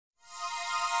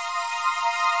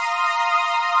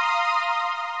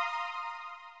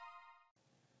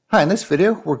Hi, in this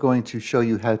video, we're going to show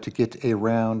you how to get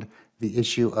around the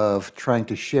issue of trying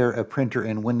to share a printer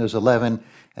in Windows 11,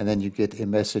 and then you get a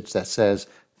message that says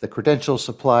the credentials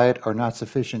supplied are not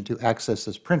sufficient to access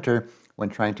this printer when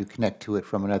trying to connect to it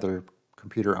from another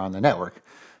computer on the network.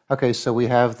 Okay, so we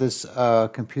have this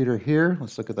computer here.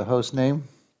 Let's look at the host name.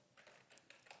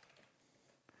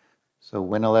 So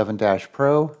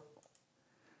Win11-Pro.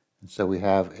 And so we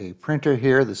have a printer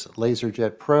here, this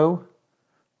LaserJet Pro.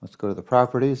 Let's go to the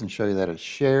properties and show you that it's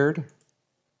shared.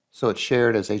 So it's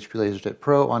shared as HP LaserJet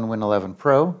Pro on Win11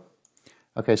 Pro.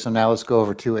 Okay, so now let's go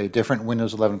over to a different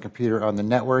Windows 11 computer on the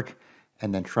network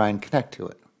and then try and connect to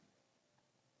it.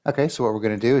 Okay, so what we're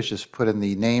going to do is just put in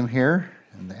the name here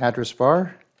in the address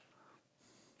bar.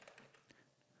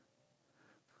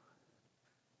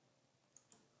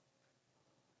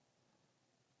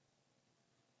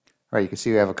 All right, you can see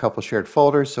we have a couple shared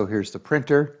folders. So here's the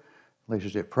printer,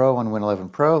 LaserJet Pro on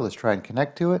Win11 Pro. Let's try and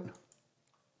connect to it.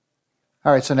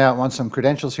 All right, so now it wants some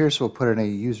credentials here, so we'll put in a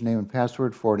username and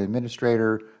password for an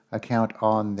administrator account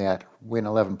on that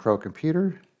Win11 Pro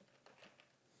computer.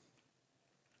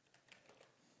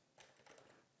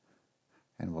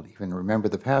 And we'll even remember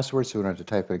the password so we don't have to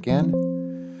type it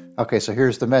again. Okay, so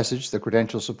here's the message. The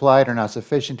credentials supplied are not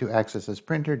sufficient to access this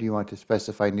printer. Do you want to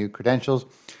specify new credentials?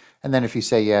 And then if you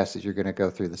say yes, you're going to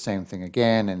go through the same thing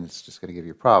again, and it's just going to give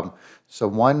you a problem. So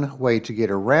one way to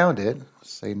get around it, let's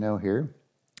say no here,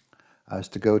 is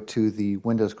to go to the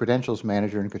Windows Credentials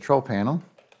Manager and Control Panel.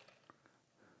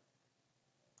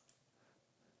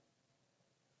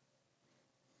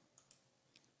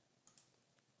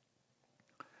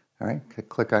 All right,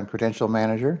 click on Credential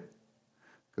Manager,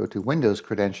 go to Windows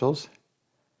Credentials,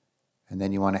 and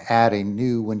then you want to add a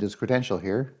new Windows credential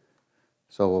here.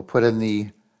 So we'll put in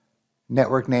the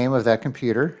network name of that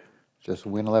computer, just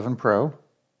Win11 Pro.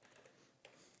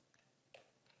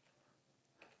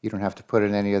 You don't have to put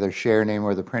in any other share name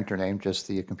or the printer name, just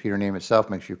the computer name itself.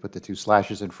 Make sure you put the 2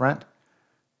 slashes in front.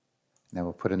 Now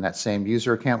we'll put in that same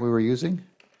user account we were using.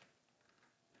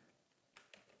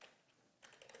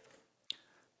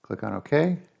 Click on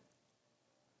OK.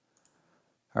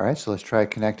 All right, so let's try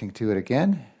connecting to it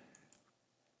again.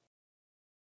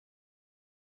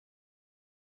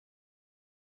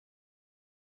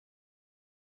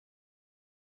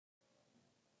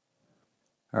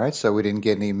 All right, so we didn't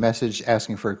get any message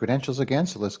asking for credentials again,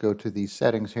 so let's go to the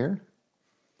settings here.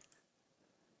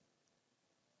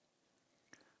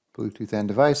 Bluetooth and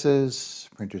devices,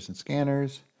 printers and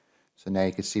scanners. So now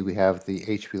you can see we have the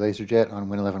HP LaserJet on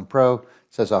Win11 Pro. It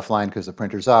says offline because the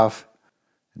printer's off.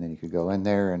 And then you could go in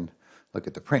there and look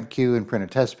at the print queue and print a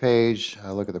test page,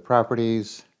 look at the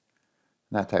properties,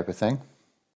 that type of thing.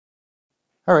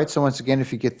 All right, so once again,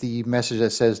 if you get the message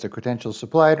that says the credentials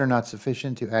supplied are not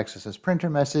sufficient to access this printer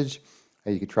message,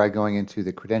 you could try going into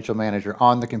the Credential Manager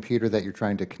on the computer that you're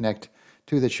trying to connect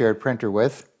to the shared printer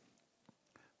with.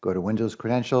 Go to Windows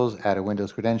Credentials, add a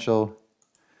Windows credential,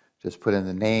 just put in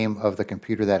the name of the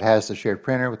computer that has the shared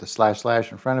printer with the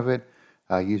 // in front of it,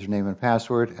 username and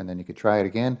password, and then you could try it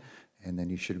again, and then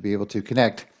you should be able to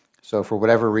connect. So for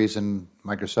whatever reason,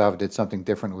 Microsoft did something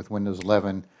different with Windows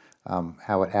 11,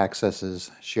 how it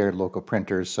accesses shared local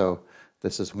printers. So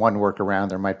this is one workaround.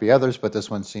 There might be others, but this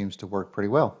one seems to work pretty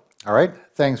well. All right,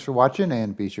 thanks for watching,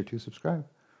 and be sure to subscribe.